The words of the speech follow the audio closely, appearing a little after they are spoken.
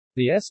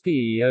The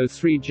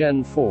SPE-03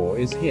 Gen 4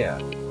 is here.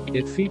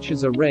 It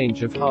features a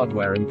range of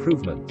hardware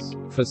improvements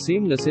for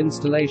seamless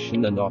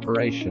installation and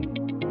operation.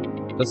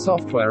 The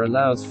software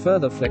allows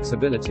further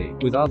flexibility,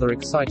 with other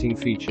exciting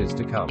features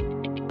to come.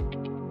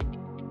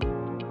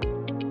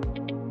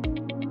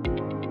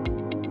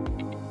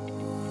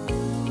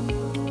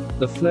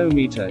 The flow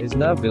meter is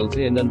now built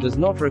in and does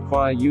not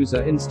require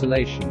user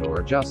installation or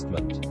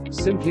adjustment.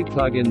 Simply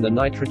plug in the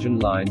nitrogen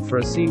line for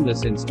a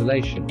seamless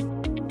installation.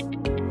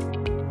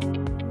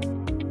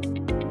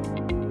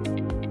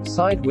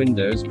 Side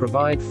windows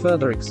provide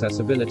further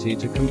accessibility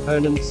to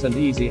components and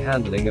easy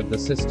handling of the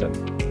system.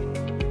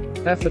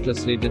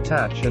 Effortlessly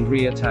detach and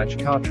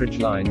reattach cartridge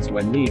lines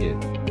when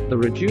needed. The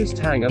reduced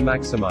hanger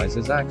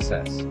maximizes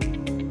access.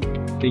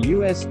 The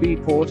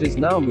USB port is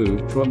now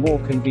moved to a more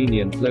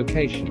convenient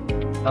location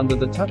under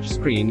the touch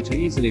screen to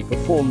easily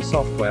perform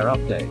software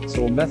updates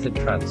or method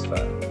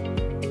transfer.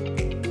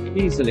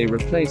 Easily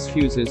replace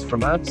fuses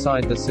from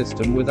outside the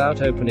system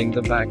without opening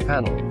the back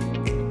panel.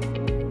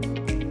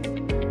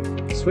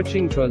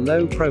 Switching to a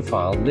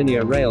low-profile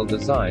linear rail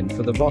design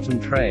for the bottom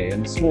tray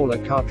and smaller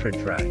cartridge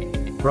rack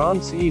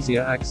grants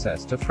easier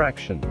access to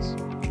fractions.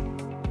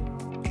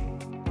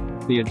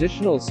 The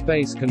additional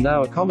space can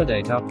now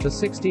accommodate up to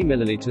 60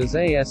 ml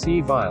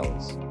ASE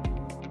vials.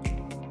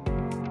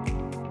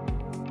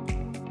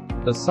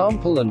 The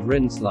sample and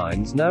rinse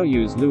lines now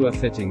use luer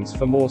fittings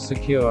for more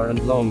secure and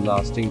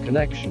long-lasting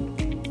connection.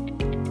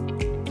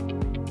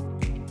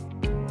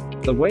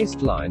 The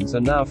waste lines are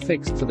now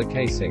fixed to the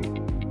casing.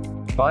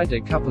 By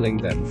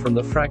decoupling them from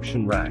the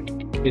fraction rack,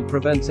 it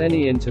prevents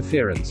any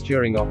interference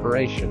during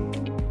operation.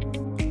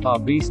 Our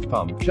beast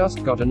pump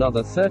just got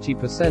another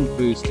 30%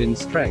 boost in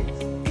strength.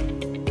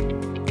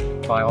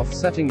 By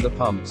offsetting the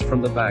pumps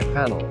from the back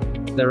panel,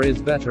 there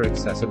is better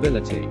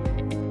accessibility.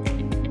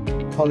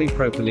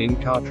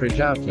 Polypropylene cartridge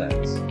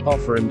outlets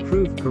offer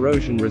improved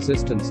corrosion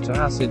resistance to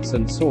acids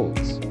and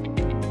salts.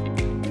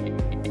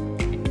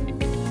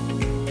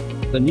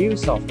 The new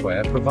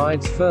software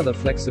provides further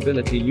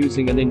flexibility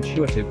using an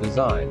intuitive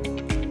design.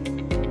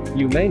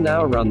 You may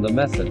now run the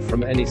method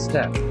from any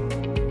step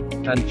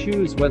and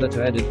choose whether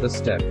to edit the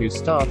step you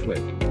start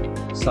with,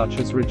 such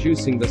as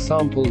reducing the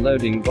sample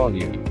loading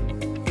volume.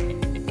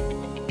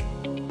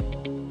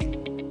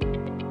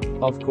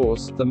 Of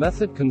course, the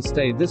method can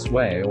stay this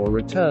way or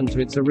return to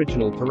its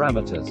original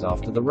parameters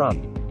after the run.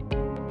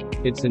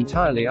 It's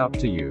entirely up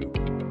to you.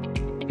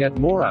 Get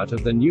more out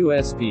of the new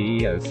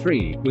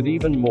SPE-03, with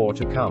even more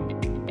to come.